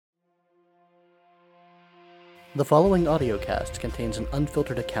The following audiocast contains an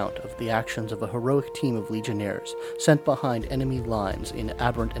unfiltered account of the actions of a heroic team of legionnaires sent behind enemy lines in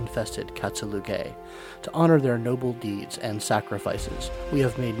aberrant-infested Katsulugay. To honor their noble deeds and sacrifices, we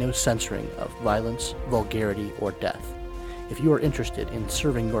have made no censoring of violence, vulgarity, or death. If you are interested in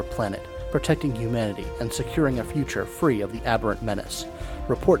serving your planet, protecting humanity, and securing a future free of the aberrant menace,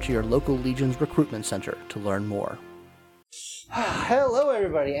 report to your local Legion's recruitment center to learn more. Hello,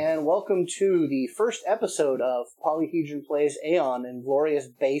 everybody, and welcome to the first episode of Polyhedron Plays Aeon and Glorious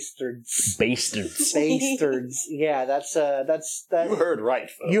Bastards. Bastards. Yeah, that's that. You heard right,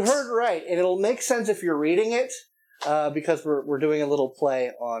 folks. You heard right, and it'll make sense if you're reading it, because we're doing a little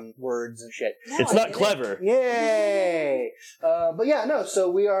play on words and shit. No, it's not clever. Yay! But yeah, no. So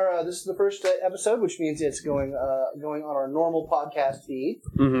we are. This is the first episode, which means it's going on our normal podcast feed.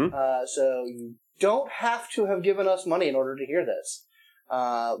 Mm-hmm. So you don't have to have given us money in order to hear this,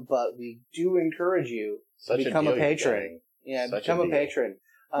 but we do encourage you to become a patron. Yeah, become a patron.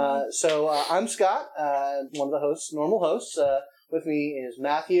 So I'm Scott, one of the hosts, normal hosts. With me is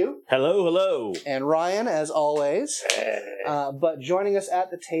Matthew. Hello. And Ryan, as always. Hey. But joining us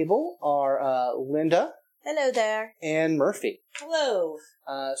at the table are Linda. Hello there. And Murphy. Hello.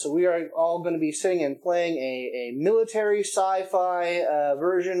 So we are all going to be sitting and playing a military sci-fi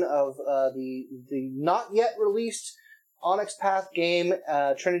version of the not yet released Onyx Path game,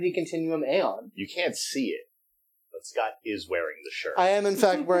 Trinity Continuum Aeon. You can't see it, but Scott is wearing the shirt. I am, in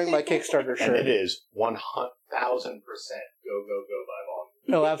fact, wearing my Kickstarter shirt. And it is 1,000% go, by volume.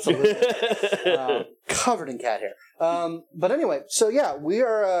 No, absolutely. Covered in cat hair. But anyway, so yeah, we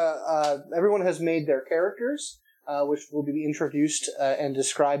are, everyone has made their characters, which will be introduced and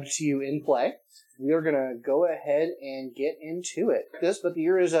described to you in play. We are going to go ahead and get into it. But the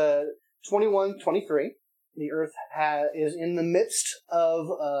year is 2123. The Earth is in the midst of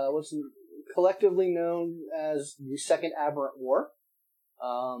what's collectively known as the Second Aberrant War.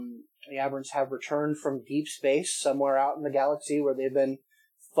 The Aberrants have returned from deep space somewhere out in the galaxy where they've been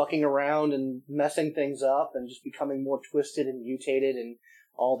fucking around and messing things up and just becoming more twisted and mutated and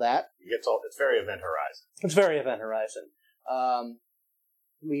all that. It's very Event Horizon. It's very Event Horizon.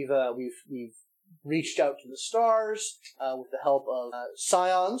 We've reached out to the stars with the help of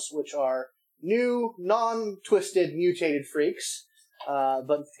Scions, which are new, non-twisted, mutated freaks,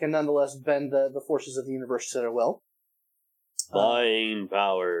 but can nonetheless bend the forces of the universe to their will. Mind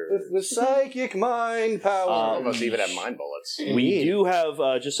power. With psychic mind power. Some of us even have mind bullets. We do have,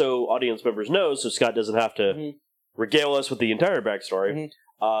 just so audience members know, so Scott doesn't have to regale us with the entire backstory,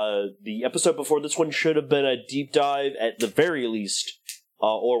 the episode before this one should have been a deep dive, at the very least,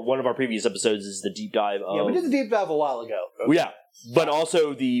 or one of our previous episodes is the deep dive of... Yeah, we did the deep dive a while ago. Yeah, but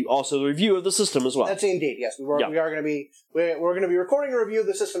also the review of the system as well. That's indeed, yes. We are going to be... We're going to be recording a review of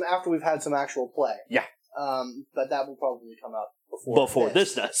the system after we've had some actual play. Yeah. But that will probably come out before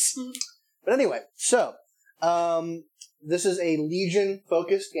this does. But anyway, so this is a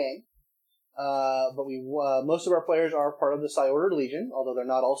Legion-focused game, but most of our players are part of the Psi-Ordered Legion, although they're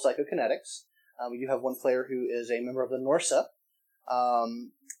not all psychokinetics. We do have one player who is a member of the Norsa,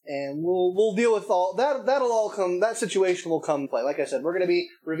 and we'll deal with all that. That'll all come. That situation will come in play. Like I said, we're going to be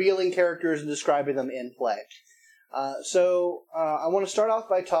revealing characters and describing them in play. So I want to start off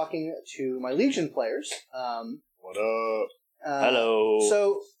by talking to my Legion players. What up? Hello.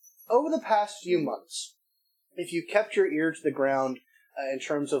 So, over the past few months, if you kept your ear to the ground in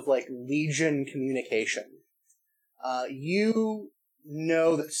terms of, like, Legion communication, you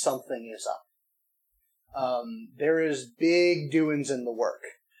know that something is up. There is big doings in the work.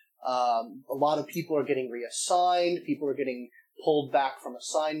 A lot of people are getting reassigned, people are getting pulled back from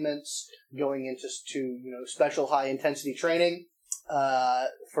assignments, going into special high-intensity training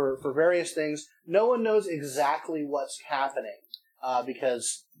for various things. No one knows exactly what's happening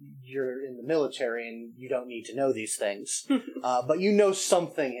because you're in the military and you don't need to know these things. But you know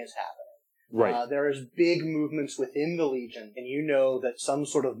something is happening. Right. There is big movements within the Legion, and you know that some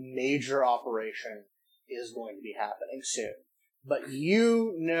sort of major operation is going to be happening soon. But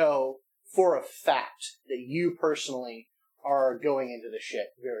you know for a fact that you personally are going into the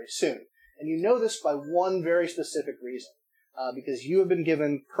shit very soon. And you know this by one very specific reason. Because you have been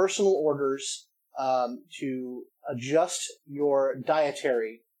given personal orders to adjust your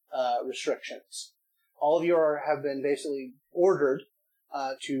dietary restrictions. All of you have been basically ordered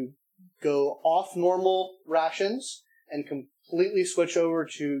to go off normal rations and completely switch over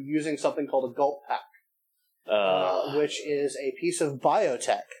to using something called a gulp pack, which is a piece of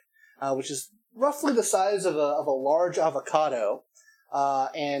biotech, which is roughly the size of a large avocado,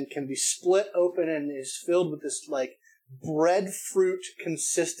 and can be split open and is filled with this, like, breadfruit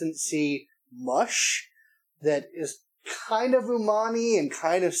consistency mush that is kind of umami and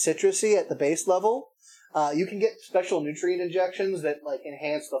kind of citrusy at the base level. You can get special nutrient injections that like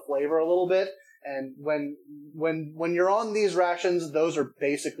enhance the flavor a little bit. And when you're on these rations, those are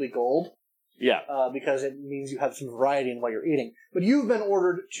basically gold. Yeah. Because it means you have some variety in what you're eating. But you've been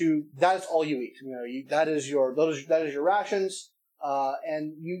ordered to. That's all you eat. That is your rations.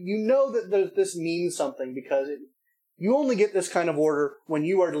 And you know that this means something because you only get this kind of order when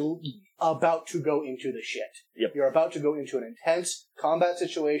you are about to go into the shit. Yep. You're about to go into an intense combat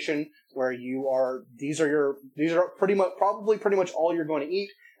situation where you are. These are pretty much all you're going to eat,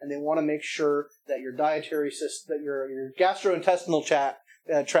 and they want to make sure that your dietary system, that your gastrointestinal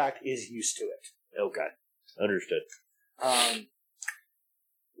tract is used to it. Okay, understood.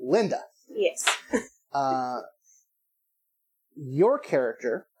 Linda. Yes. Your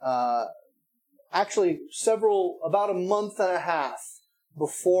character, actually about a month and a half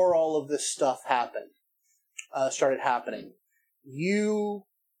before all of this stuff started happening, you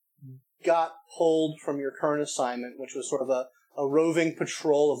got pulled from your current assignment, which was sort of a roving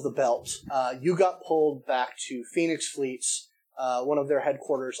patrol of the belt. You got pulled back to Phoenix Fleet's, one of their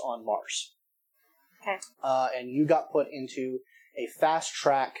headquarters on Mars. Okay. And you got put into a fast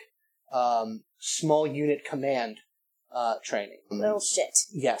track, small unit command training. Little shit.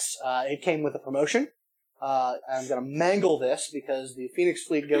 Yes, it came with a promotion. I'm going to mangle this because the Phoenix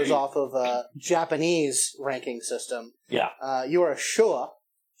Fleet goes off of a Japanese ranking system. Yeah. You are a Showa,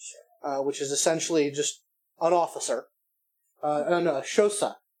 which is essentially just an officer. No, a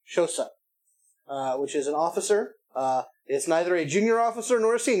Shosa, which is an officer. It's neither a junior officer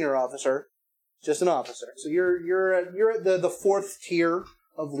nor a senior officer, just an officer. So you're at the fourth tier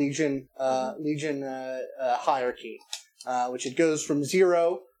of Legion hierarchy, which it goes from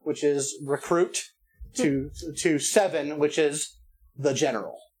 0, which is recruit, to 7, which is the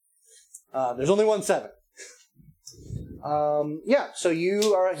general. There's only one 7. So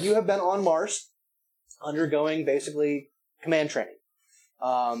you have been on Mars, undergoing basically command training.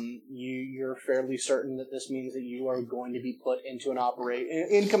 You're fairly certain that this means that you are going to be put into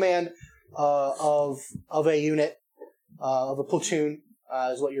in command of a unit, of a platoon,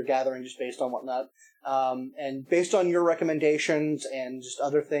 is what you're gathering just based on whatnot. And based on your recommendations and just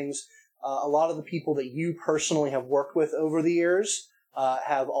other things, a lot of the people that you personally have worked with over the years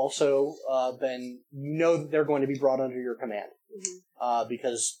have also that they're going to be brought under your command,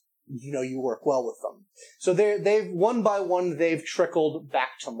 because you work well with them. So they've one by one they've trickled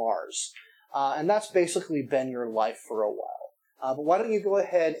back to Mars, and that's basically been your life for a while. But why don't you go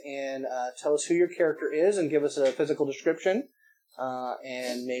ahead and tell us who your character is and give us a physical description,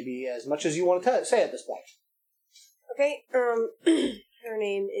 and maybe as much as you want to say at this point. Okay. Her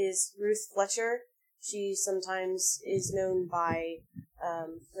name is Ruth Fletcher. She sometimes is known by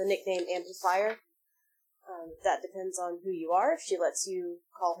the nickname Amplifier. That depends on who you are. If she lets you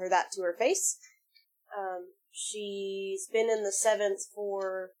call her that to her face. She's been in the 7th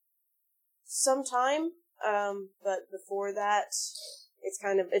for some time, but before that,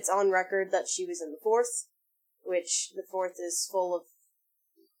 it's on record that she was in the 4th, which the 4th is full of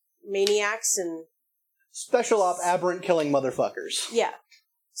maniacs and special op aberrant killing motherfuckers. Yeah.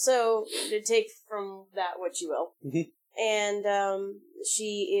 So, to take from that what you will. Mm-hmm. And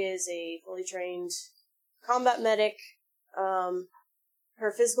she is a fully trained combat medic.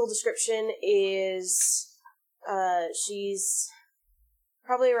 Her physical description is she's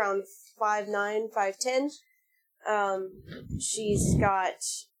probably around 5'9", 5'10". She's got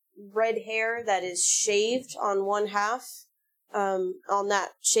red hair that is shaved on one half. On that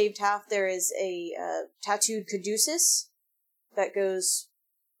shaved half, there is a tattooed caduceus that goes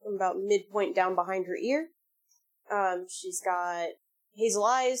from about midpoint down behind her ear. She's got hazel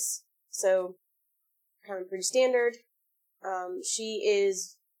eyes, so kind of pretty standard. She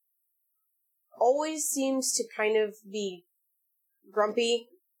always seems to kind of be grumpy,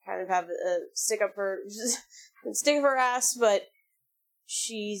 kind of have a stick up her ass, but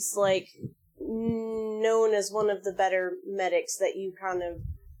she's like known as one of the better medics that you kind of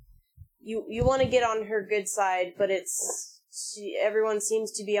you want to get on her good side, but everyone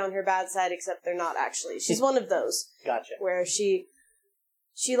seems to be on her bad side except they're not actually. She's one of those. Gotcha. Where she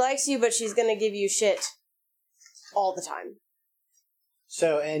likes you, but she's gonna give you shit all the time.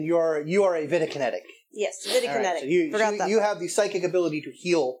 So, and you are a Vitikinetic. Yes, Vitikinetic. Right, so you have the psychic ability to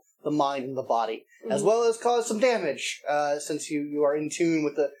heal the mind and the body, as well as cause some damage, since you are in tune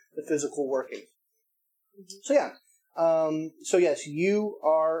with the physical working. Mm-hmm. So yeah. So yes, you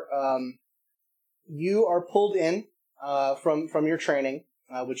are pulled in from your training,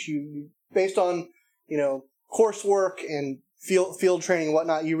 which you based on coursework and field training and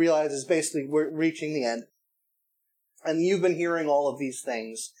whatnot, you realize is basically we're reaching the end. And you've been hearing all of these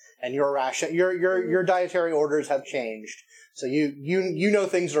things, and your dietary orders have changed. So you know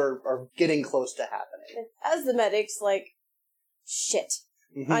things are getting close to happening. As the medic's like, shit.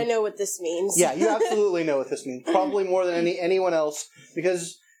 Mm-hmm. I know what this means. Yeah, you absolutely know what this means. Probably more than anyone else,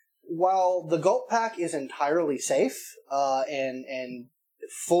 because while the Gulp Pack is entirely safe and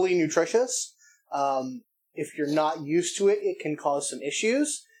fully nutritious, if you're not used to it, it can cause some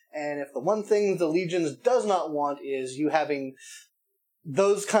issues. And if the one thing the Legions does not want is you having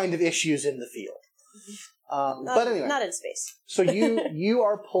those kind of issues in the field. But anyway, not in space. So you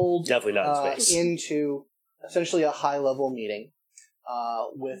are pulled Definitely not in space. into essentially a high-level meeting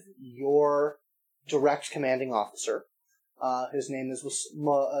with your direct commanding officer. His name is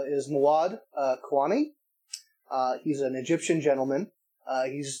Muad Kwani. He's an Egyptian gentleman.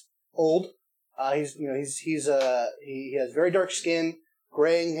 He's old. He has very dark skin,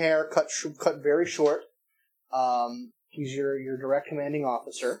 graying hair, cut very short. He's your direct commanding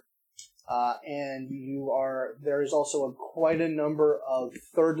officer. And there is also quite a number of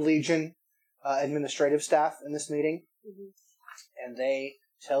 3rd Legion administrative staff in this meeting. Mm-hmm. And they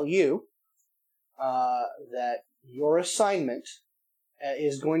tell you that your assignment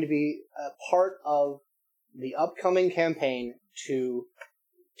is going to be a part of the upcoming campaign to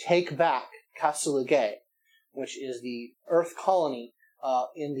take back Kasulugay, which is the Earth colony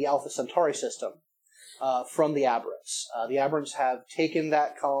in the Alpha Centauri system, from the Aberrants. The Aberrants have taken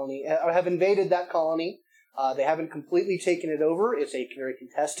that colony, or have invaded that colony. They haven't completely taken it over. It's a very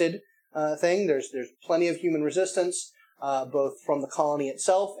contested thing. There's plenty of human resistance, both from the colony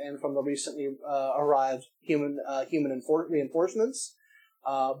itself and from the recently arrived human reinforcements.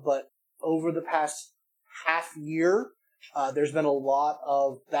 But over the past half year, there's been a lot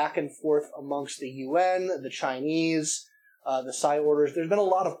of back and forth amongst the UN, the Chinese, the Psi Orders. There's been a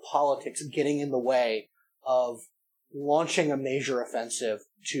lot of politics getting in the way of launching a major offensive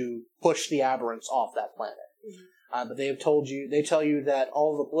to push the Aberrants off that planet. Mm-hmm. But they tell you that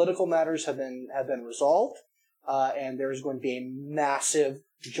all of the political matters have been resolved, and there's going to be a massive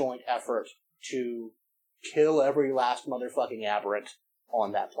joint effort to kill every last motherfucking Aberrant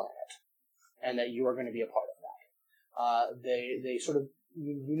on that planet, and that you are going to be a part of that. They sort of,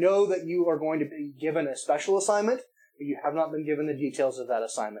 you know that you are going to be given a special assignment, but you have not been given the details of that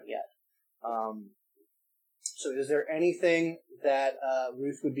assignment yet. So is there anything that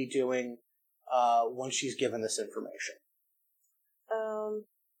Ruth would be doing once she's given this information?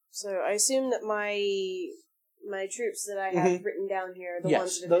 So I assume that my troops that I have written down here are the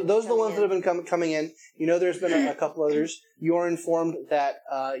ones that have been those are the ones in. that have been coming in. You know there's been a couple others. You are informed that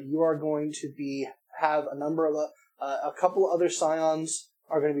you are going to have a number of a couple other Scions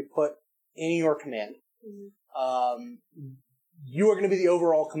are going to be put in your command. Mm-hmm. You are going to be the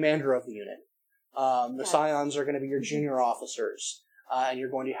overall commander of the unit. The Scions are going to be your junior officers, and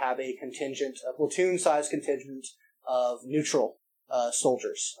you're going to have a platoon-sized contingent of neutral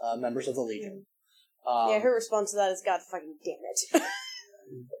soldiers, members of the Legion. Her response to that is, God fucking damn it.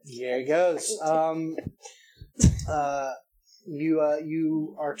 There it goes.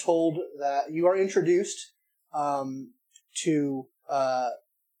 You are told that you are introduced to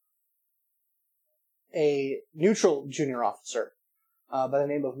a neutral junior officer by the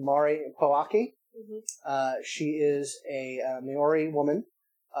name of Mari Poaki. Mm-hmm. She is a Maori woman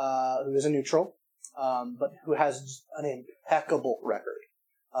who is a neutral, but who has an impeccable record.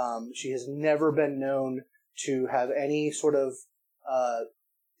 She has never been known to have any sort of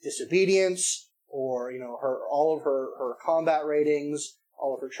disobedience, or all of her combat ratings,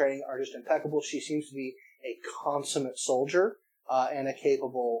 all of her training are just impeccable. She seems to be a consummate soldier and a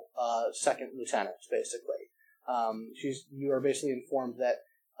capable second lieutenant, basically. You are basically informed that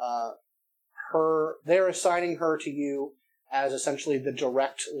they're assigning her to you as essentially the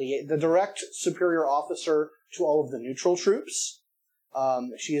direct superior officer to all of the neutral troops.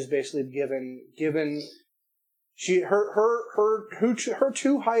 She is basically given her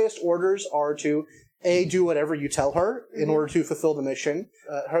two highest orders are to do whatever you tell her in order to fulfill the mission.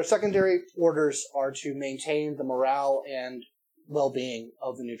 Her secondary orders are to maintain the morale and well-being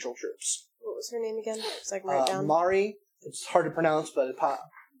of the neutral troops. What was her name again? So I can write it down. Mari. It's hard to pronounce, but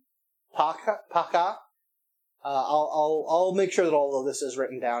Paka. I'll make sure that all of this is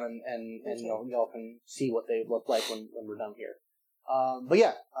written down, and y'all can see what they look like when we're done here. And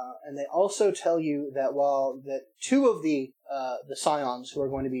they also tell you that while that two of the Scions who are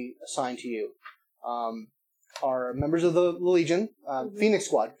going to be assigned to you are members of the Legion, Phoenix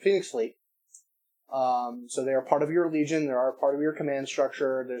Squad, Phoenix Fleet. So they are part of your Legion. They are part of your command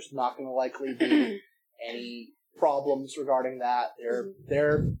structure. There's not going to likely be any problems regarding that.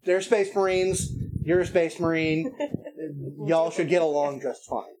 They're Space Marines. You're a Space Marine. y'all should get along just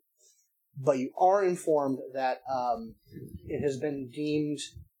fine. But you are informed that it has been deemed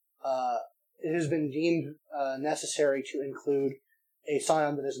necessary to include a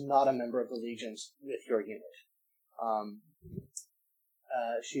scion that is not a member of the Legions with your unit.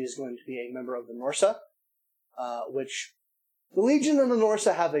 She is going to be a member of the Norsa, which the Legion and the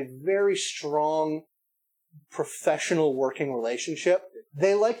Norsa have a very strong professional working relationship.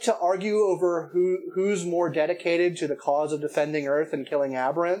 They like to argue over who's more dedicated to the cause of defending Earth and killing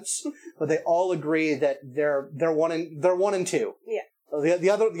aberrants, but they all agree that they're one and two. Yeah.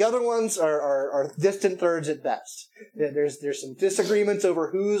 The other ones are distant thirds at best. There's some disagreements over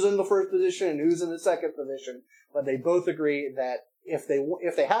who's in the first position and who's in the second position, but they both agree that if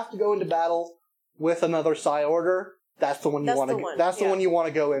they have to go into battle with another Psi Order, that's the one you want to. That's the one you want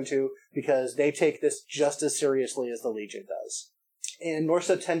to go into, because they take this just as seriously as the Legion does. And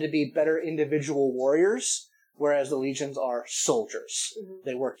Norsa tend to be better individual warriors, whereas the Legions are soldiers. Mm-hmm.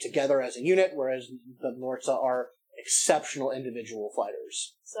 They work together as a unit, whereas the Norsa are exceptional individual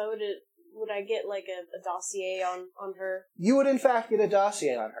fighters. So would I get like a dossier on her? You would in fact get a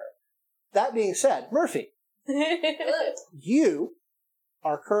dossier on her. That being said, Murphy, you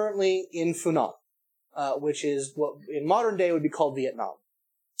are currently in Funan, which is what in modern day would be called Vietnam.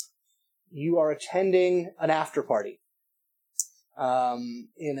 You are attending an after party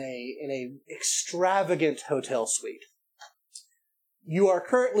in a extravagant hotel suite. You are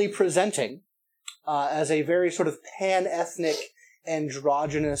currently presenting as a very sort of pan-ethnic,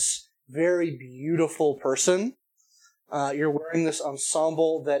 androgynous, very beautiful person. You're wearing this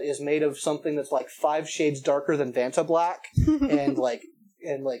ensemble that is made of something that's like 5 shades darker than Vanta Black, and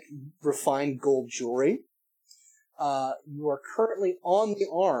refined gold jewelry. You are currently on the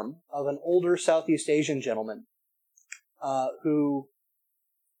arm of an older Southeast Asian gentleman, who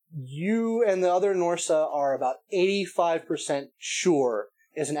you and the other Norsa are about 85% sure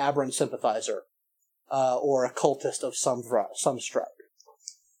is an aberrant sympathizer, or a cultist of some stripe.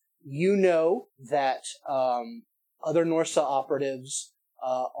 You know that other Norsa operatives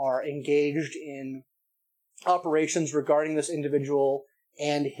are engaged in operations regarding this individual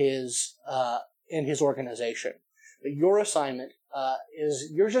and his organization. But your assignment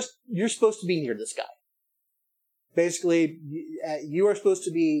is you're supposed to be near this guy. Basically, you are supposed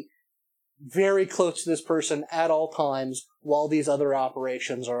to be very close to this person at all times while these other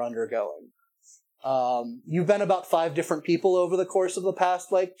operations are undergoing. You've been about 5 different people over the course of the past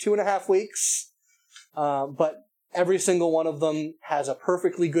 2.5 weeks, but every single one of them has a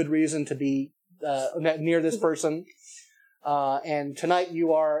perfectly good reason to be near this person. And tonight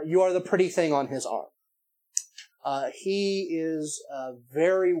you are the pretty thing on his arm. He is a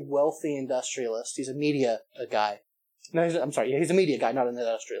very wealthy industrialist. He's a media guy. No, he's a media guy, not an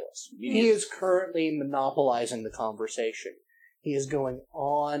industrialist. He is currently monopolizing the conversation. He is going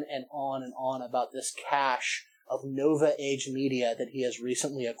on and on and on about this cache of Nova Age media that he has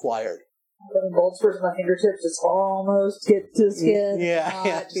recently acquired. Having gold spurs in my fingertips, it's almost get to skin.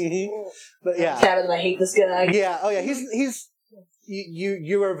 Yeah. But yeah. I hate this guy. Yeah. Oh yeah. He's.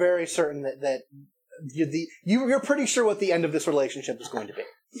 You are very certain that you're pretty sure what the end of this relationship is going to be.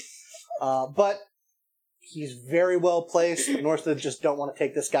 But he's very well placed. The North just don't want to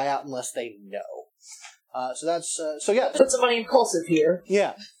take this guy out unless they know. So that's so yeah. Put some money impulsive here.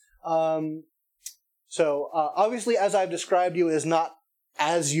 Yeah. So obviously, as I've described you, is not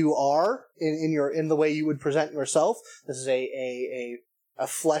as you are in the way you would present yourself. This is a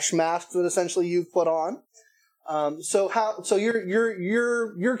flesh mask that essentially you've put on. So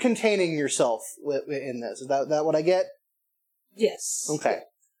you're containing yourself in this. Is that what I get? Yes. Okay.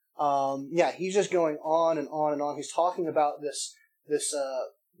 Yeah, he's just going on and on and on. He's talking about this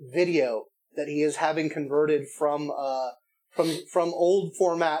video that he is having converted from old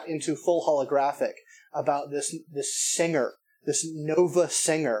format into full holographic, about this singer, this Nova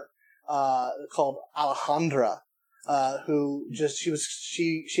singer, called Alejandra, who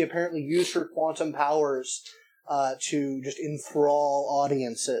she apparently used her quantum powers to just enthrall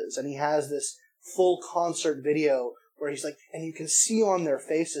audiences. And he has this full concert video where he's like, and you can see on their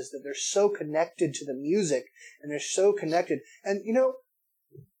faces that they're so connected to the music, and they're so connected. And,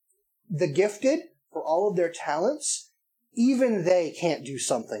 the gifted, for all of their talents, even they can't do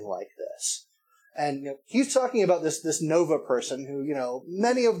something like this. And he's talking about this Nova person who,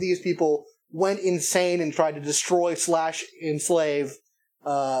 many of these people went insane and tried to destroy / enslave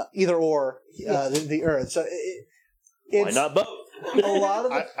the Earth. So it's, why not both? A lot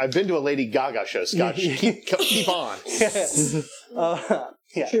of I've been to a Lady Gaga show, Scott. Keep on.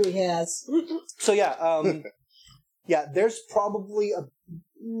 Yeah. True, he has. So yeah, there's probably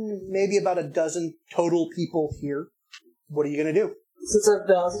maybe about a dozen total people here what are you going to do?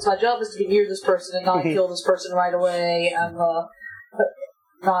 Since my job is to be near this person and not kill this person right away, I'm going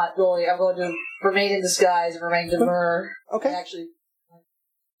to remain in disguise and remain demure. Okay. And actually,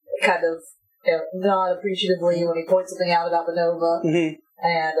 kind of nod appreciatively when he points something out about the Nova,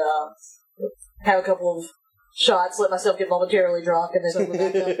 and have a couple of shots, let myself get momentarily drunk, and then open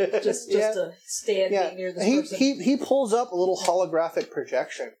back up just to stand being near this person. He pulls up a little holographic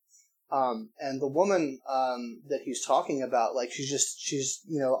projection, and the woman that he's talking about, like she's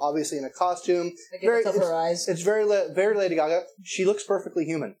obviously in a costume. Her eyes. It's very Lady Gaga. She looks perfectly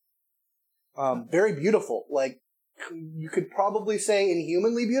human, very beautiful. Like you could probably say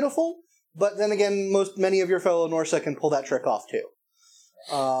inhumanly beautiful, but then again, many of your fellow Norsa can pull that trick off too.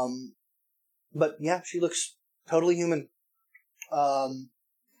 But yeah, she looks totally human. I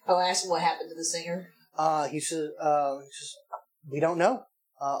asked him what happened to the singer. He says, we don't know.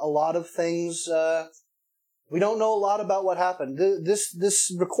 A lot of things, we don't know a lot about what happened.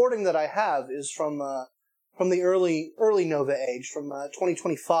 This recording that I have is from the early Nova age, from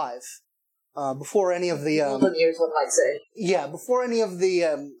 2025. Before any of the, years, one might say. Yeah, before any of the,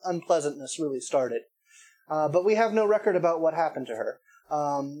 unpleasantness really started. But we have no record about what happened to her.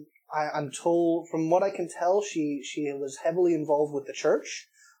 I'm told, from what I can tell, she was heavily involved with the church,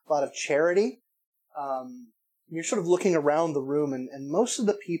 a lot of charity. You're sort of looking around the room, and most of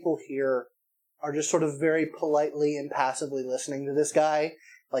the people here are just sort of very politely and passively listening to this guy.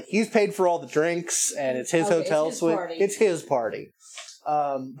 Like, he's paid for all the drinks, and it's his hotel suite. It's his party.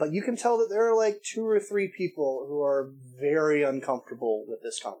 But you can tell that there are like 2 or 3 people who are very uncomfortable with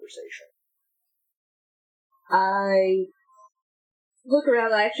this conversation. I look around,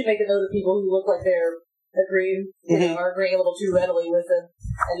 and I actually make a note of people who look like they're agreeing, are agreeing a little too readily with him,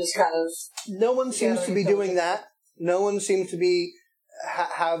 and just kind of... No one seems to be doing that. No one seems to be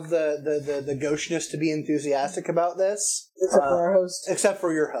have the gaucheness to be enthusiastic about this. Except for our host. Except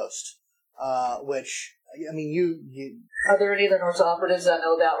for your host. Which, I mean, you... Are there any other Norse operatives that I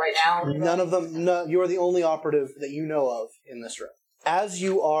know about right now? None of them. No, you are the only operative that you know of in this room. As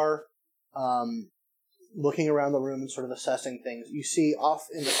you are looking around the room and sort of assessing things, you see off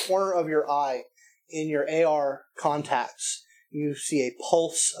in the corner of your eye, in your AR contacts, you see a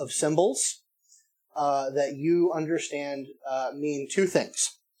pulse of symbols that you understand mean 2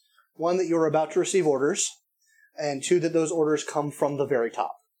 things. 1, that you're about to receive orders, and 2, that those orders come from the very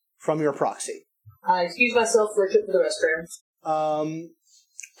top, from your proxy. I excuse myself for a trip to the restroom.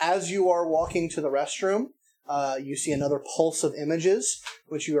 As you are walking to the restroom, you see another pulse of images,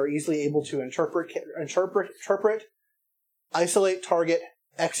 which you are easily able to interpret, isolate, target,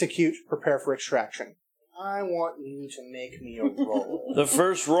 execute, prepare for extraction. I want you to make me a roll. The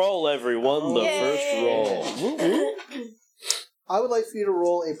first roll, everyone. The first roll. I would like for you to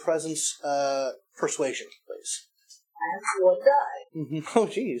roll a presence persuasion, please. That's 1 die. Oh,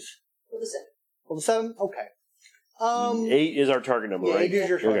 jeez. With a 7. Well, the 7? Okay. 8 is our target number, right? 8 is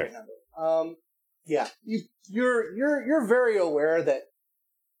your target number. Yeah. You're very aware that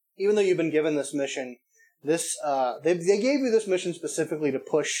even though you've been given this mission, this they gave you this mission specifically to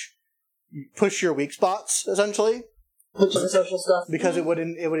push your weak spots, essentially. Push the social stuff. Because it would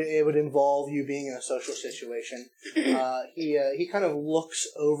involve you being in a social situation. He kind of looks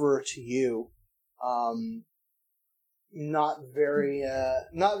over to you, not very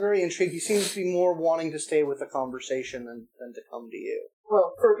intrigued. He seems to be more wanting to stay with the conversation than to come to you.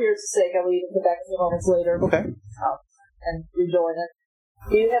 Well, for appearance's sake, I will even come back a few moments later. Okay. And rejoin it.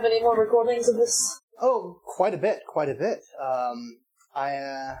 Do you have any more recordings of this? Oh, quite a bit.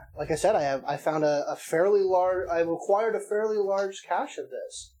 Like I said, I found a fairly large. I've acquired a fairly large cache of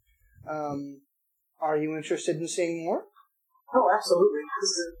this. Are you interested in seeing more? Oh, absolutely.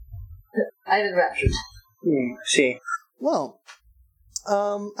 I'm enraptured. See. Well,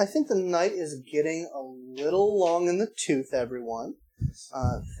 I think the night is getting a little long in the tooth, everyone.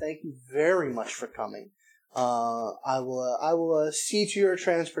 Thank you very much for coming. I will see to your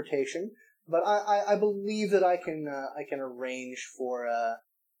transportation. But I believe that I can arrange for a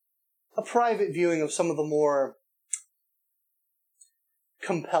private viewing of some of the more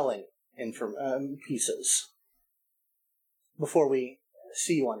compelling pieces before we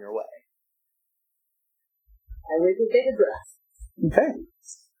see you on your way. I wait with bated breath. Okay.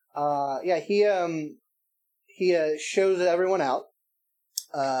 He shows everyone out.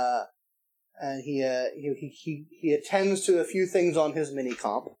 And he attends to a few things on his mini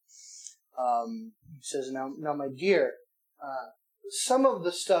comp. He says, now, my dear, some of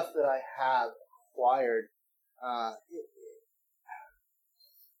the stuff that I have acquired,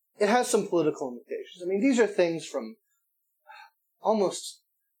 it has some political implications. I mean, these are things from almost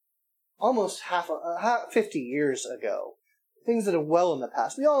 50 years ago. things that are well in the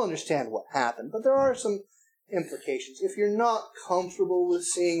past. We all understand what happened, but there are some implications. If you're not comfortable with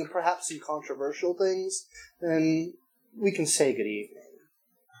seeing perhaps some controversial things, then we can say good evening.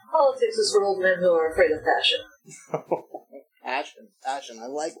 Politics is for old men who are afraid of passion. Passion. I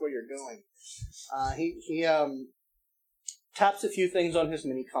like where you're going. He taps a few things on his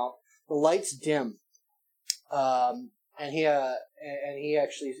mini comp. The lights dim, and he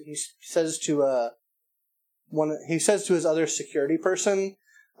says to his other security person,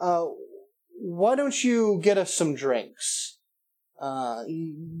 "Why don't you get us some drinks?"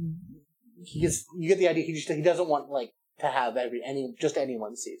 You get the idea. He doesn't want to have just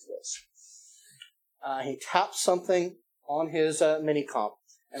anyone sees this. He taps something on his mini comp,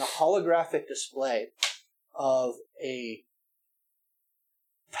 and a holographic display of a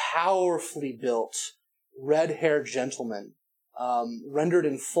powerfully built red-haired gentleman, rendered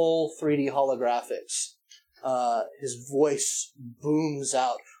in full 3D holographics. His voice booms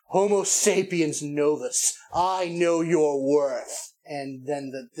out, "Homo sapiens novus, I know your worth." And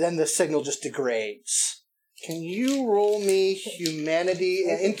then the signal just degrades. Can you roll me humanity,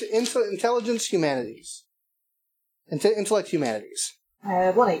 intelligence humanities? Intellect humanities.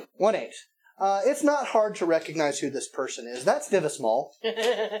 1-8. 1-8. It's not hard to recognize who this person is. That's Divis Maul.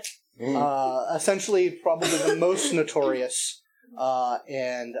 Essentially, probably the most notorious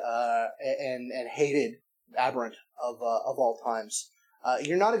and hated aberrant of all times.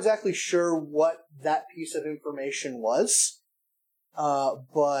 You're not exactly sure what that piece of information was,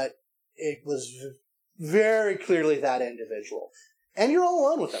 but it was very clearly that individual. And you're all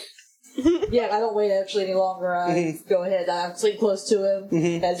alone with him. Yeah, I don't wait actually any longer. I go ahead. I sleep close to him,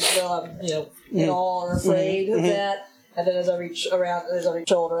 as though I'm, in awe or afraid of that. And then as I reach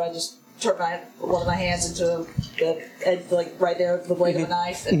shoulder, I just turn one of my hands into right there with the blade of a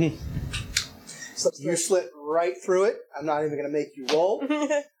knife. And you slip right through it. I'm not even going to make you roll.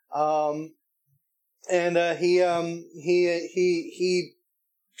 He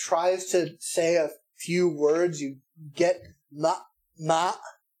tries to say a few words. You get ma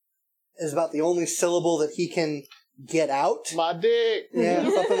is about the only syllable that he can get out. My dick. Yeah,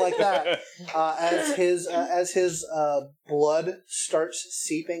 something like that. As his blood starts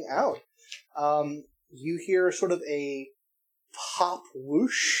seeping out, you hear sort of a pop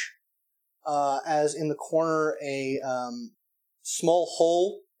whoosh, as in the corner a small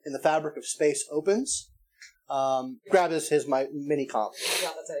hole in the fabric of space opens. Grab his mini comp.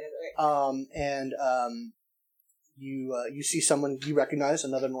 You see someone you recognize,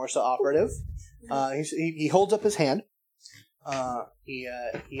 another Norsa operative. He holds up his hand. He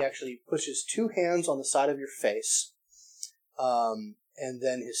actually pushes two hands on the side of your face, and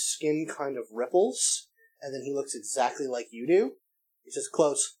then his skin kind of ripples, and then he looks exactly like you do. He says,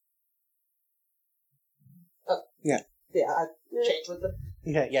 "Close." Yeah, I change with them.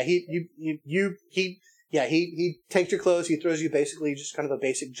 Yeah. He takes your clothes. He throws you basically just kind of a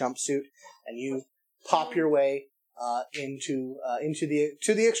basic jumpsuit, and you pop your way into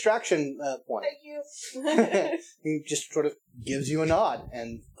the extraction point. Thank you. He just sort of gives you a nod,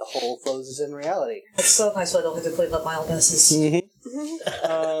 and the hole closes in reality. It's so nice, so I don't have to clean up my own messes.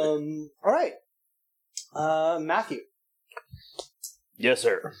 All right, Matthew. Yes,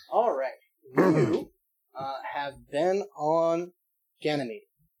 sir. All right, you have been on Ganymede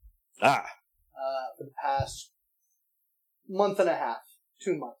for the past month and a half,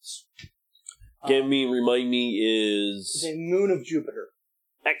 2 months. Remind me, is It's a moon of Jupiter.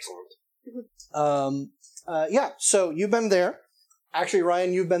 excellent. So you've been there. Actually,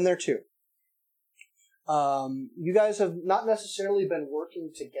 Ryan, you've been there too. You guys have not necessarily been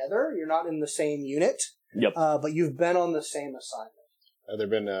working together. You're not in the same unit. Yep. But you've been on the same assignment. Has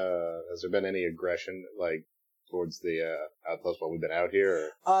there been any aggression, towards the outpost while we've been out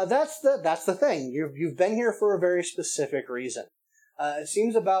here? Or? That's the thing. You've been here for a very specific reason. It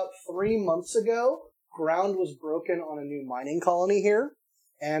seems about 3 months ago, ground was broken on a new mining colony here,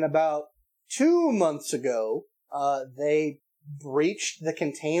 and about 2 months ago, they breached the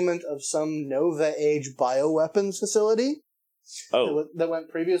containment of some Nova Age bioweapons facility. Oh, That went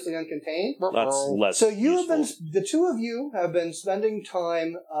previously uncontained. that's less. So the two of you have been spending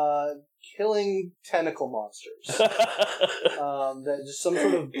time killing tentacle monsters. Just some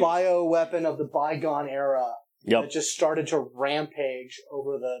sort of bioweapon of the bygone era. Yep. That just started to rampage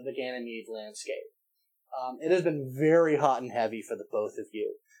over the Ganymede landscape. It has been very hot and heavy for the both of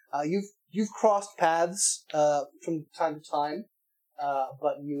you. You've crossed paths from time to time,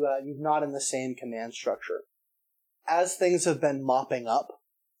 but you're not in the same command structure. As things have been mopping up,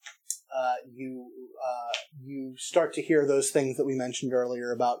 you start to hear those things that we mentioned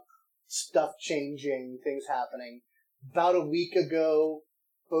earlier about stuff changing, things happening. about a week ago,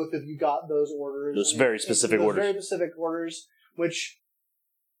 both of you got those orders. Those very specific orders. Very specific orders, which,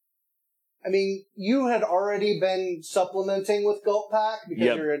 I mean, you had already been supplementing with Gulp Pack because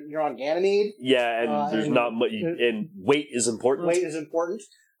Yep. you're on Ganymede. Yeah, and there's and- not much, and weight is important. Weight is important,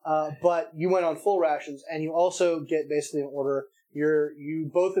 but you went on full rations, and you also get basically an order.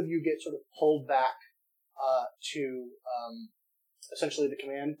 Both of you get sort of pulled back to essentially the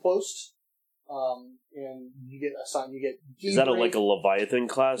command post, and you get assigned. You get Is that debriefed. like a Leviathan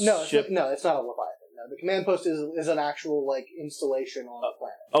class No, ship? it's not a Leviathan. No, the command post is an actual like installation on the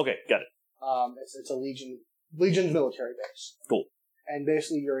planet. Okay, got it. It's a Legion's military base. Cool. And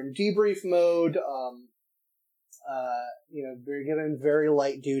basically, you're in debrief mode. You're given very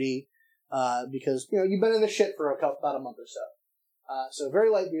light duty because you've been in the shit for about a month or so. So very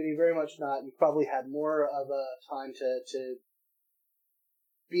light duty, very much not. You've probably had more of a time to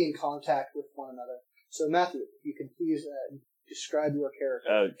be in contact with one another. So Matthew, if you could please describe your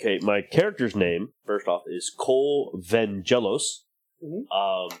character. Okay, my character's name, first off, is Cole Vangelos. Mhm.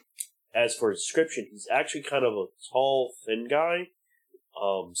 As for his description, he's actually kind of a tall, thin guy.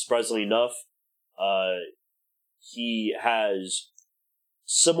 Surprisingly enough, he has,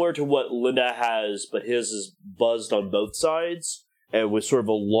 similar to what Linda has, but his is buzzed on both sides, and with sort of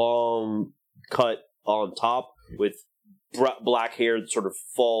a long cut on top, with black hair that sort of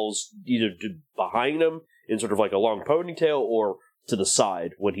falls either behind him in sort of like a long ponytail or to the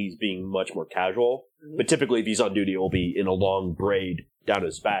side when he's being much more casual. Mhm. But typically, if he's on duty, it will be in a long braid down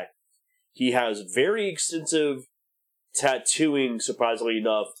his back. He has very extensive tattooing, surprisingly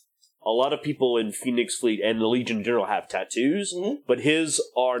enough. A lot of people in Phoenix Fleet and the Legion in general have tattoos, Mhm. but his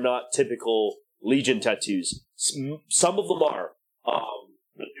are not typical Legion tattoos. Some of them are.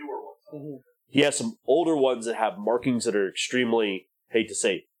 The newer ones. Mhm. He has some older ones that have markings that are extremely, hate to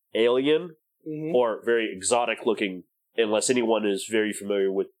say, alien Mhm. or very exotic looking, unless anyone is very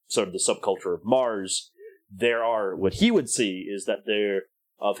familiar with sort of the subculture of Mars. There are, what he would see is that there,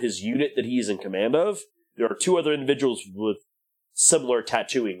 of his unit that he's in command of, there are two other individuals with similar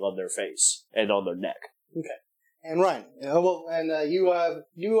tattooing on their face and on their neck. And Ryan, you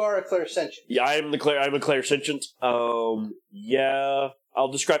are a clairsentient. Yeah, I'm a clairsentient. Yeah,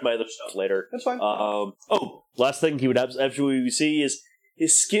 I'll describe my other stuff later. That's fine. Last thing he would absolutely see is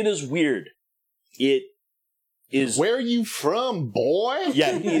his skin is weird. It is. Where are you from, boy?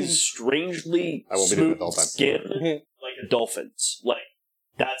 Yeah, he is strangely I won't be doing it the whole smooth time. skin, like a dolphin's. Like,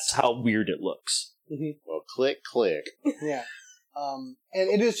 that's how weird it looks. Well, click, click. Yeah. And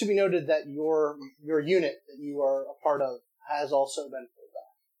it is to be noted that your unit that you are a part of has also been pulled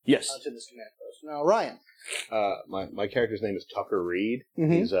back Yes. to this command post. Now, Ryan. My character's name is Tucker Reed.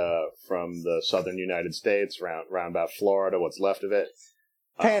 Mhm. He's from the southern United States, round about Florida, what's left of it.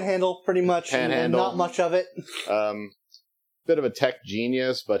 Panhandle, pretty much. Panhandle. Not much of it. Bit of a tech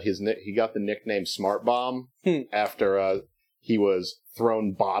genius, but he got the nickname Smart Bomb after he was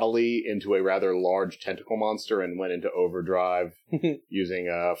thrown bodily into a rather large tentacle monster and went into overdrive using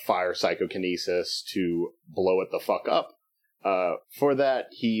fire psychokinesis to blow it the fuck up. For that,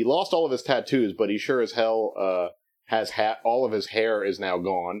 he lost all of his tattoos, but he sure as hell has all of his hair is now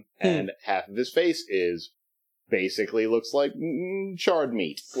gone, and half of his face is basically looks like charred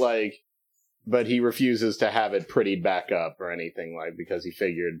meat. But he refuses to have it prettied back up or anything because he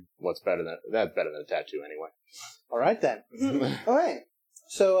figured that's better than a tattoo anyway. All right then. All right.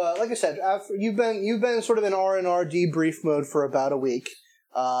 So, like I said, after you've been sort of in R&R debrief mode for about a week,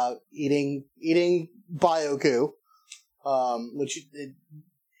 eating bio goo, which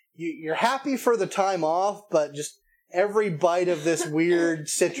you're happy for the time off, but just every bite of this weird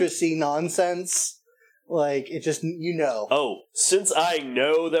citrusy nonsense, like it just Oh, since I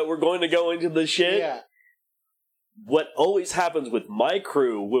know that we're going to go into the shit, yeah. what always happens with my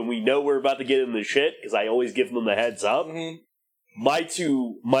crew when we know we're about to get in the shit, because I always give them the heads up, my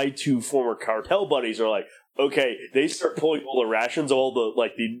two former cartel buddies are like, okay, they start pulling all the rations, all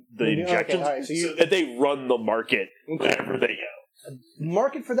the injections, all right, so that they run the market wherever they go.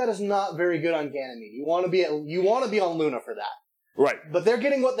 Market for that is not very good on Ganymede. You want to be on Luna for that, Right. but they're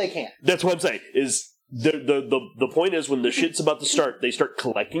getting what they can. That's what I'm saying. Is the point is when the shit's about to start, they start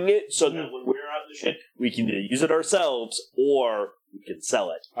collecting it so that when we're out of the shit, we can either use it ourselves or we can sell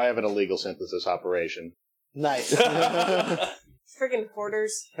it. I have an illegal synthesis operation. Nice. Freaking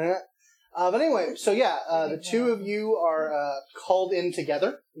hoarders. But anyway, so yeah, the two of you are called in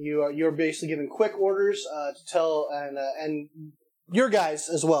together. You're basically given quick orders to tell, and your guys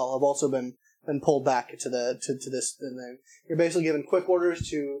as well have also been pulled back to this. And then you're basically given quick orders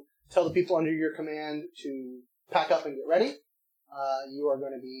to tell the people under your command to pack up and get ready. you are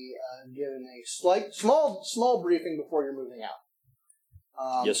going to be given a small briefing before you're moving out.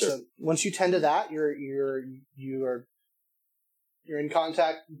 Yes, sir. So once you tend to that, you're in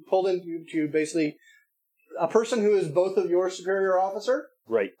contact, pulled into basically a person who is both of your superior officer,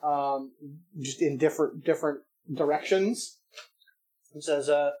 Right. just in different directions. It says,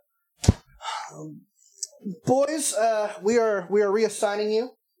 "Boys, we are reassigning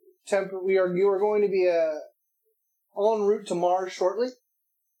you. You are going to be en route to Mars shortly,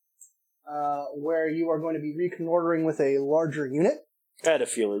 where you are going to be reconnoitering with a larger unit. I had a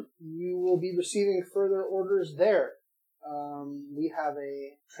feeling. You will be receiving further orders there. We have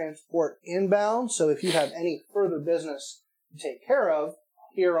a transport inbound, so if you have any further business to take care of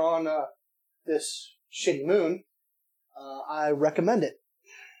here on this shitty moon, I recommend it."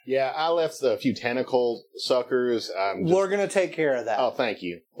 Yeah, I left a few tentacle suckers. We're going to take care of that. Oh, thank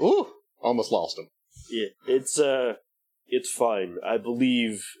you. Ooh, almost lost them. Yeah, it's fine. I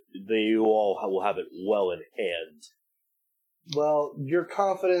believe they all will have it well in hand. Well, your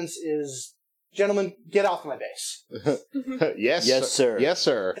confidence is... Gentlemen, get off my base. Yes, Yes, sir. Yes,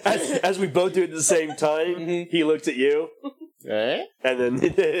 sir. As we both do it at the same time, he looks at you, Eh? and then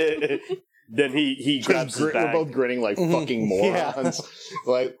then he grabs his We're bag. both grinning like fucking morons.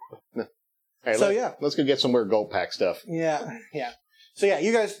 Like, hey, let's go get some more gold pack stuff. Yeah. So yeah,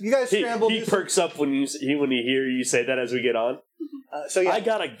 you guys scramble. He perks up when he hear you say that as we get on. I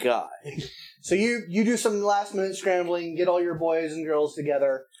got a guy. So you do some last minute scrambling, get all your boys and girls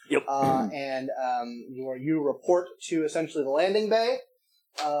together. Yep. And you report to essentially the landing bay,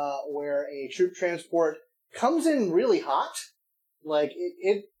 where a troop transport comes in really hot. Like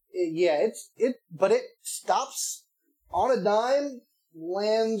but it stops on a dime,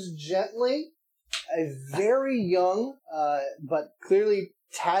 lands gently. A very young, but clearly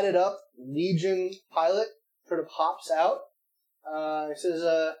tatted up Legion pilot sort of hops out. He says,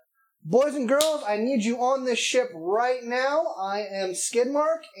 "Boys and girls, I need you on this ship right now. I am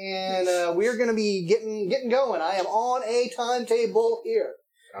Skidmark, and we're going to be getting going. I am on a timetable here."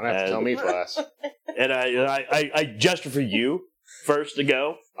 I don't have to tell me twice. And I gesture for you first to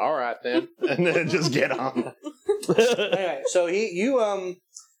go. All right, then. And then just get on. Anyway, so you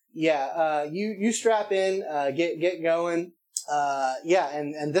strap in, get going.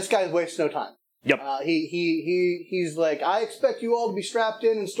 And this guy's wasting no time. Yep. He's like, "I expect you all to be strapped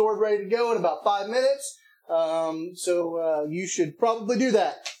in and stored ready to go in about 5 minutes. So you should probably do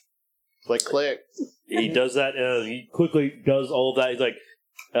that." Click, click. He does that. He quickly does all of that. He's like,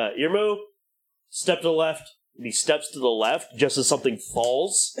 "Irmo, step to the left." And he steps to the left just as something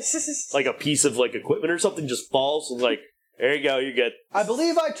falls, like a piece of like equipment or something just falls. And like, there you go, you're good. "I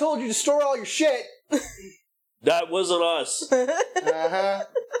believe I told you to store all your shit." That wasn't us. Uh-huh.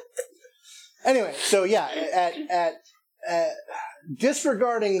 Anyway, so yeah, at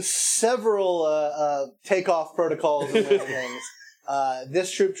disregarding several takeoff protocols and things,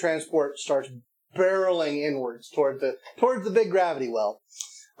 this troop transport starts barreling inwards towards the big gravity well.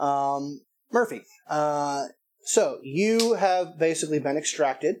 Murphy, so you have basically been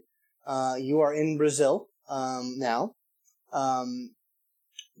extracted. You are in Brazil now.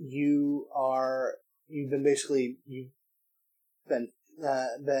 You've been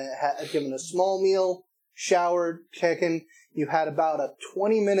given a small meal, showered, taken. You had about a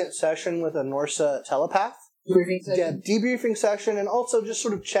 20-minute session with a Norsa telepath. Briefing session? Yeah, debriefing session, and also just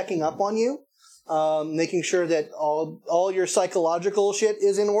sort of checking up on you, making sure that all your psychological shit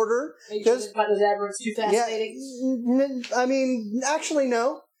is in order. Make sure that those aberrants too fascinating? Yeah, I mean, actually,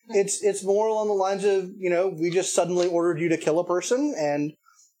 no. It's more along the lines of, we just suddenly ordered you to kill a person, and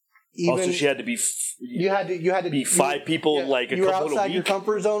even Also, she had to be. you had to be 5 people like a you were couple of outside weeks. your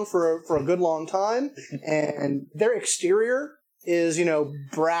comfort zone for a good long time, and their exterior is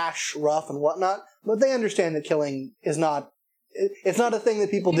brash, rough, and whatnot. But they understand that killing is not. It's not a thing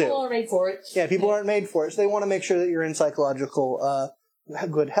that people do. People aren't made for it. Yeah, people aren't made for it, so they want to make sure that you're in psychological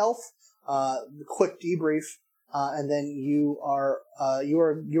good health. Quick debrief, and then you are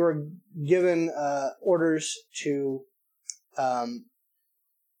given orders to.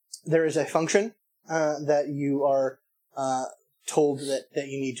 There is a function that you are told that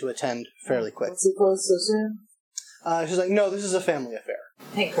you need to attend fairly quick. What's it close so soon? She's like, "No, this is a family affair."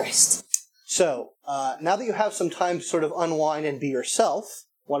 Thank Christ. So, now that you have some time to sort of unwind and be yourself,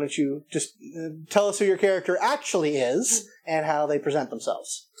 why don't you just tell us who your character actually is and how they present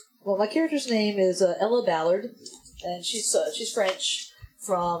themselves? Well, my character's name is Ella Ballard, and she's French,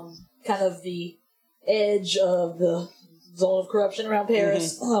 from kind of the edge of the zone of corruption around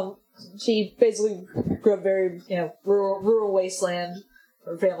Paris. She basically grew up very, rural wasteland.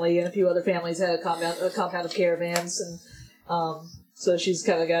 Her family and a few other families had a compound of caravans, and So she's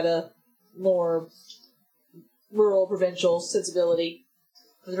kind of got a more rural, provincial sensibility.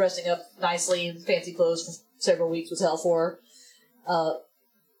 Dressing up nicely in fancy clothes for several weeks was hell for her.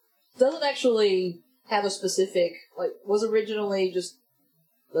 Doesn't actually have a specific, was originally just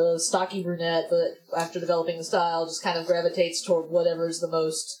the stocky brunette, but after developing the style, just kind of gravitates toward whatever's the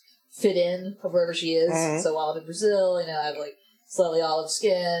most fit in of wherever she is. Mm-hmm. So while I'm in Brazil, I have slightly olive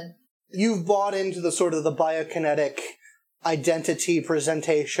skin. You've bought into the sort of the biokinetic identity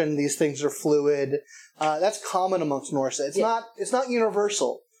presentation. These things are fluid. That's common amongst Norsa. It's not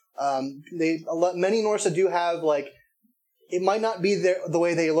universal. Many Norsa do have it might not be the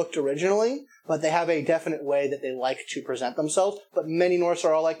way they looked originally, but they have a definite way that they like to present themselves. But many Norse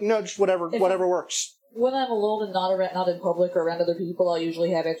are all no, just whatever works. When I'm alone and not in public or around other people, I'll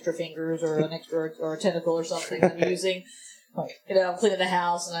usually have extra fingers or an extra or a tentacle or something I'm using. I'm cleaning the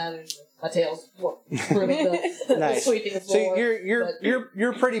house and my tail's grooming the sweeping the floor. So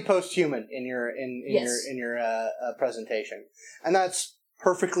you're pretty post-human in your presentation, and that's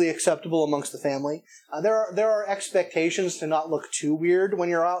perfectly acceptable amongst the family. There are expectations to not look too weird when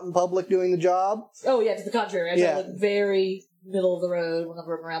you're out in public doing the job. Oh yeah, to the contrary. I try to look very middle of the road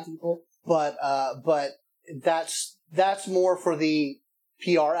whenever I'm around people. But that's more for the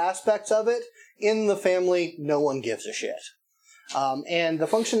PR aspects of it. In the family, no one gives a shit. And the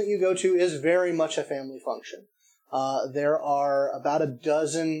function that you go to is very much a family function. There are about a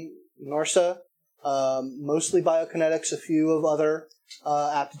dozen Norsa, mostly biokinetics, a few of other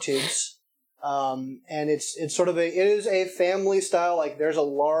aptitudes. And it's sort of it is a family style, there's a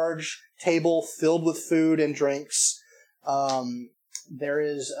large table filled with food and drinks. There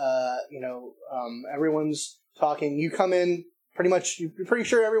is, everyone's talking. You come in, you're pretty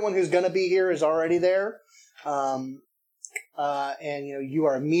sure everyone who's gonna be here is already there. And you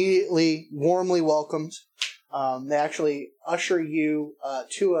are immediately warmly welcomed. They actually usher you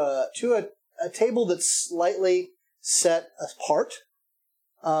to a table that's slightly set apart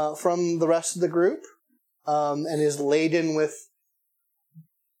from the rest of the group, and is laden with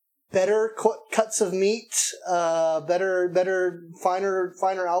better cuts of meat, better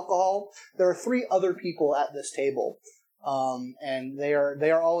finer alcohol. There are 3 other people at this table, and they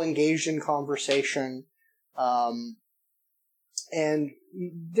are all engaged in conversation. And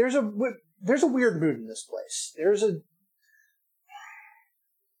there's a weird mood in this place.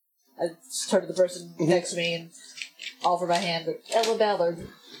 I just turn to the person next to me and offer my hand. Ella Ballard.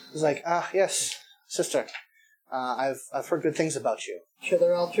 It's yes, sister. I've heard good things about you. Sure,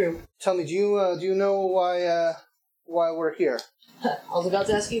 they're all true. Tell me, do you know why we're here? I was about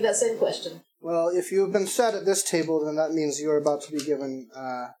to ask you that same question. Well, if you have been sat at this table, then that means you are about to be given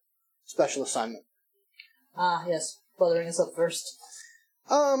special assignment. Ah, yes. Bothering us up first.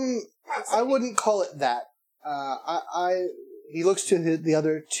 I wouldn't call it that. He looks to the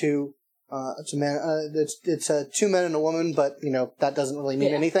other 2. It's a man. It's 2 men and a woman, but that doesn't really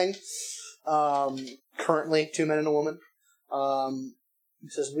mean anything. Currently, 2 men and a woman. He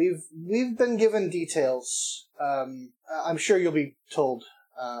says we've been given details. I'm sure you'll be told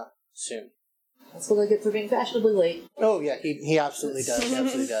soon. That's what I get for being fashionably late. Oh yeah, he absolutely does. He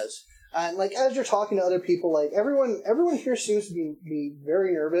absolutely does. And as you're talking to other people, everyone here seems to be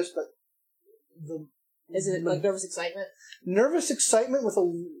very nervous, but is it nervous excitement? Nervous excitement with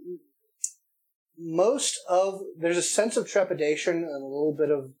there's a sense of trepidation and a little bit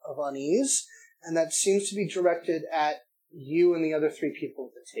of unease, and that seems to be directed at you and the other 3 people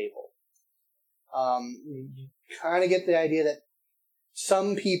at the table. You kind of get the idea that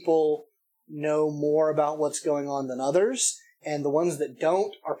some people know more about what's going on than others, and the ones that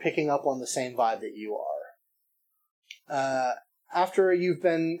don't are picking up on the same vibe that you are. After you've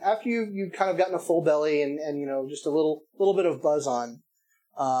kind of gotten a full belly and just a little bit of buzz on.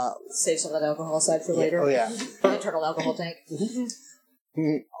 Save some of that alcohol aside for later. Oh yeah. Internal alcohol tank.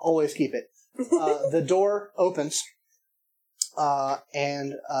 Always keep it. The door opens,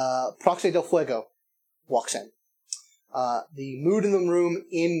 and Proxy del Fuego walks in. The mood in the room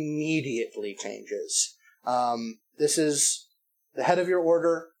immediately changes. This is the head of your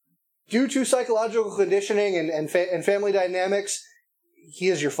order. Due to psychological conditioning and family dynamics, he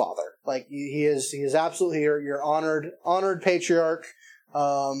is your father. He is absolutely your honored patriarch.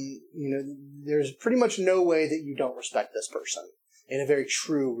 There's pretty much no way that you don't respect this person in a very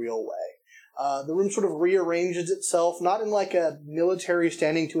true, real way. The room sort of rearranges itself, not in a military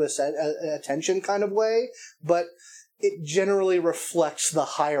standing to attention kind of way, but it generally reflects the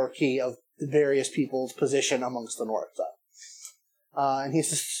hierarchy of the various people's position amongst the North. And he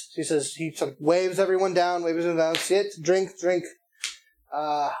sort of waves everyone down, sit, drink.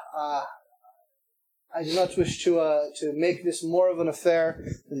 I do not wish to make this more of an affair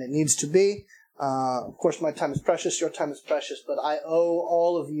than it needs to be. Of course, my time is precious, your time is precious, but I owe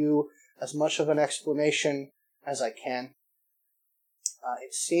all of you as much of an explanation as I can.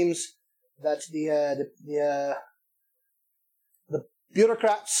 It seems that the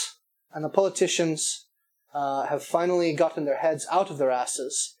bureaucrats and the politicians have finally gotten their heads out of their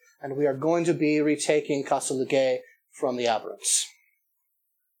asses, and we are going to be retaking Casa Ligay from the Aberrants.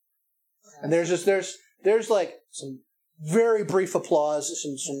 And there's like some very brief applause,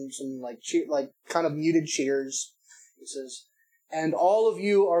 some like kind of muted cheers. He says, and all of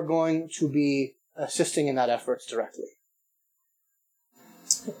you are going to be assisting in that effort directly.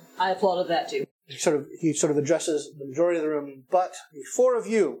 I applauded that too. He sort of addresses the majority of the room, but the four of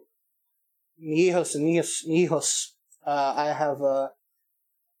you, Nihos and Nihos, I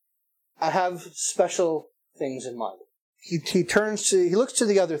have special things in mind. He looks to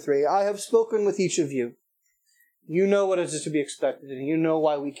the other three. I have spoken with each of you. You know what is to be expected, and you know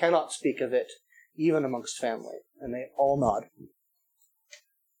why we cannot speak of it, even amongst family. And they all nod.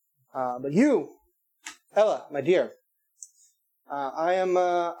 But you, Ella, my dear, I am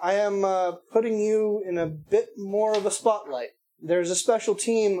putting you in a bit more of a spotlight. There's a special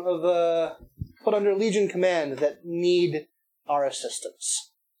team of put under Legion command that need our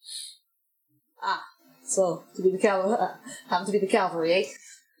assistance. So to be the happen to be the cavalry, eh?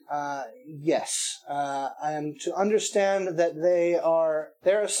 Yes. I am to understand that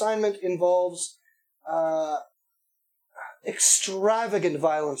their assignment involves extravagant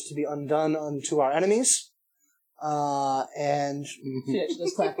violence to be undone unto our enemies. And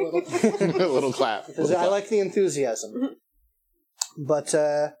Just clap a little. A little clap. because I like the enthusiasm. But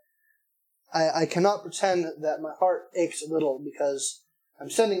I cannot pretend that my heart aches a little because I'm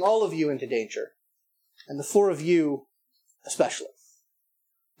sending all of you into danger. And the four of you especially.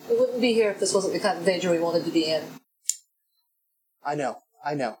 We wouldn't be here if this wasn't the kind of danger we wanted to be in. I know.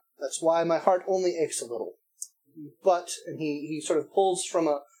 That's why my heart only aches a little. But, and he sort of pulls from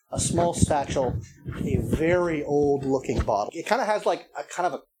a small satchel a very old-looking bottle. It kind of has like a kind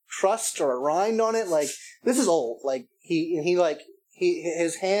of a crust or a rind on it. Like, this is old. Like,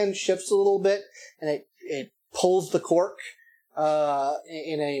 his hand shifts a little bit, and it pulls the cork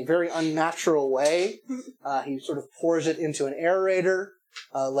in a very unnatural way. He sort of pours it into an aerator,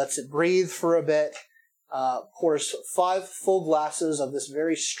 lets it breathe for a bit, pours 5 full glasses of this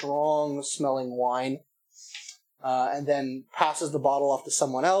very strong-smelling wine, and then passes the bottle off to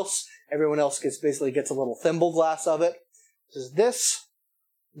someone else. Everyone else basically gets a little thimble glass of it. Says,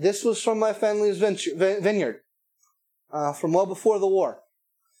 this was from my family's vineyard, from well before the war.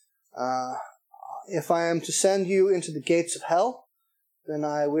 If I am to send you into the gates of hell, then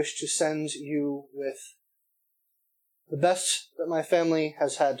I wish to send you with the best that my family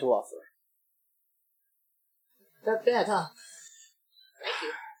has had to offer. Not bad, huh?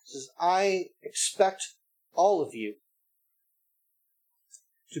 Says, I expect all of you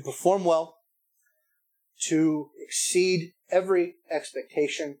to perform well, to exceed every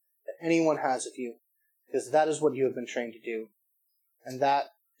expectation that anyone has of you, because that is what you have been trained to do, and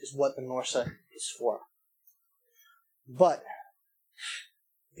that is what the Norsa is for. But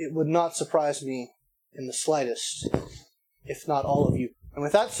it would not surprise me in the slightest if not all of you. And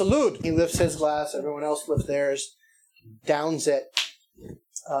with that, salute! He lifts his glass, everyone else lifts theirs, downs it,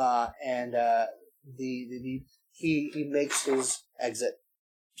 and he makes his exit.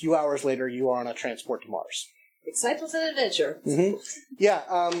 A few hours later, you are on a transport to Mars. Excitement and adventure. Mm-hmm. Yeah,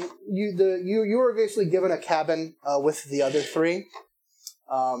 you were basically given a cabin with the other three.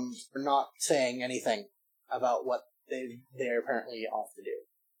 For not saying anything about what they're apparently off to do.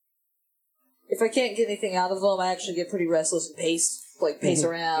 If I can't get anything out of them, I actually get pretty restless and pace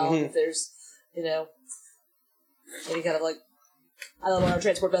around. Mm-hmm. If there's, any kind of like, I don't know what our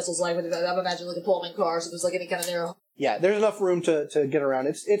transport vessel's like, but I'm imagining like a Pullman car, so there's like any kind of narrow. Yeah, there's enough room to get around.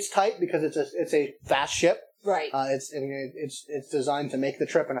 It's tight because it's a fast ship. Right. It's designed to make the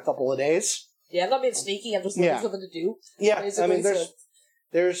trip in a couple of days. Yeah, I'm not being sneaky. I'm just looking for something to do. Yeah, basically, I mean,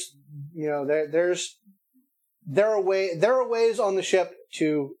 there are ways on the ship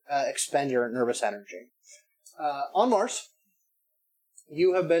to expend your nervous energy. On Mars,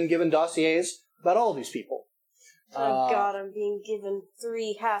 you have been given dossiers about all of these people. Oh God, I'm being given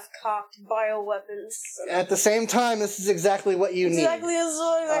 3 half-cocked bioweapons. At the same time, this is exactly what you need. Exactly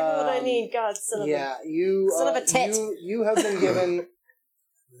what I need. God, son of a tit. You have been given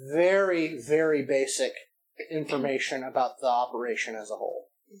very, very basic information about the operation as a whole.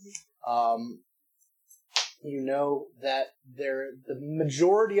 Mm-hmm. You know that the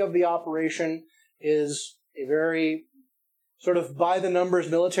majority of the operation is a very sort of by-the-numbers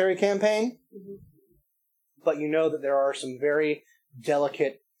military campaign. Mm-hmm. but you know that there are some very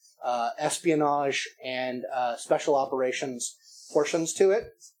delicate espionage and special operations portions to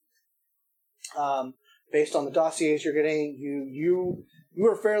it. Based on the dossiers you're getting, you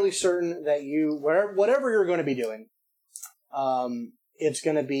are fairly certain that whatever you're going to be doing, it's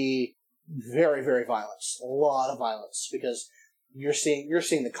going to be very, very violence. A lot of violence, because you're seeing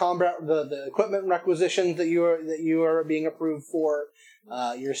the combat, the equipment requisitions that you are being approved for.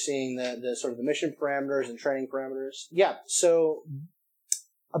 You're seeing the sort of the mission parameters and training parameters. Yeah. So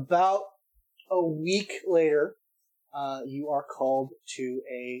about a week later, you are called to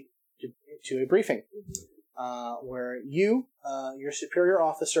a briefing, where your superior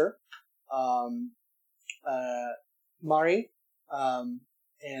officer, Mari,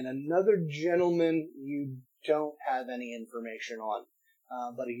 and another gentleman you don't have any information on,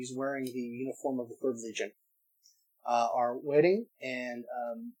 but he's wearing the uniform of the 3rd Legion, are waiting, and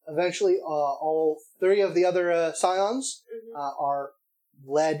eventually all 3 of the other Scions are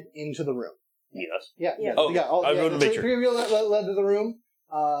led into the room. Yes. Yeah. Oh, I wrote a picture. 3 of you led to the room.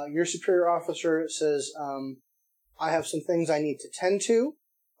 Your superior officer says, I have some things I need to tend to.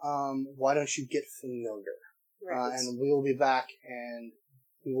 Why don't you get familiar? Right. And we will be back, and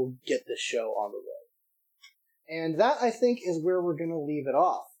we will get this show on the road. And that, I think, is where we're going to leave it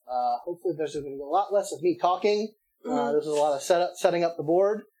off. Hopefully there's going to be a lot less of me talking. There's a lot of setting up the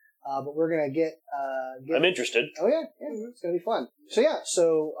board. But we're going to get... I'm interested. Oh, yeah. It's going to be fun.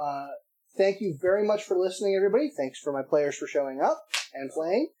 So, thank you very much for listening, everybody. Thanks for my players for showing up and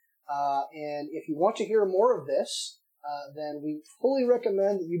playing. And if you want to hear more of this, then we fully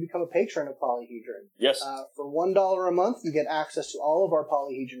recommend that you become a patron of Polyhedron. Yes. For $1 a month, you get access to all of our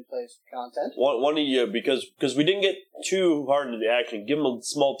Polyhedron Plays content. One of you, because we didn't get too hard into the action, give them a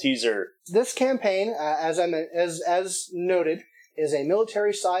small teaser. This campaign, as noted, is a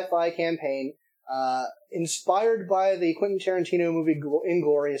military sci-fi campaign inspired by the Quentin Tarantino movie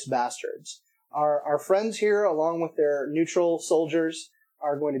Inglourious Bastards. Our friends here, along with their neutral soldiers,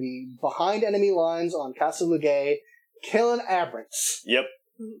 are going to be behind enemy lines on Casa Lugay, killing Abrants. Yep.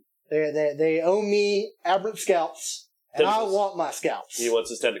 They owe me Abrant scalps, and Tentacles. I want my scalps. He wants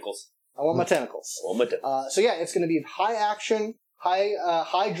his tentacles. I want my tentacles. I want my tentacles. So yeah, it's going to be high action,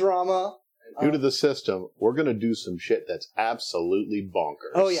 high drama. Due to the system, we're going to do some shit that's absolutely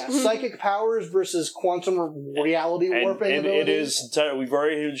bonkers. Oh yeah, psychic powers versus quantum reality warping and abilities. it is. We've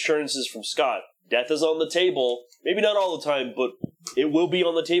already had assurances from Scott. Death is on the table. Maybe not all the time, but it will be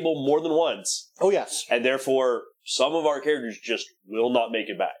on the table more than once. Oh yes, And therefore, some of our characters just will not make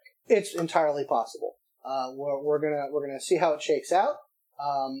it back. it's entirely possible. We're gonna see how it shakes out.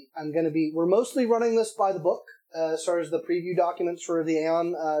 We're mostly running this by the book as far as the preview documents for the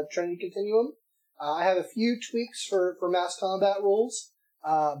Aeon Trinity Continuum. I have a few tweaks for mass combat rules,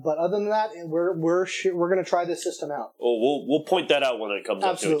 but other than that, we're gonna try this system out. Well, we'll point that out when it comes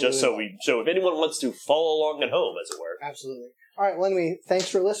Absolutely. up to it, just so if anyone wants to follow along at home, as it were. Absolutely. All right, well, anyway, thanks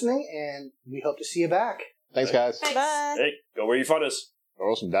for listening, and we hope to see you back. Thanks, guys. Bye. Hey, go where you find us.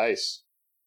 Roll some dice.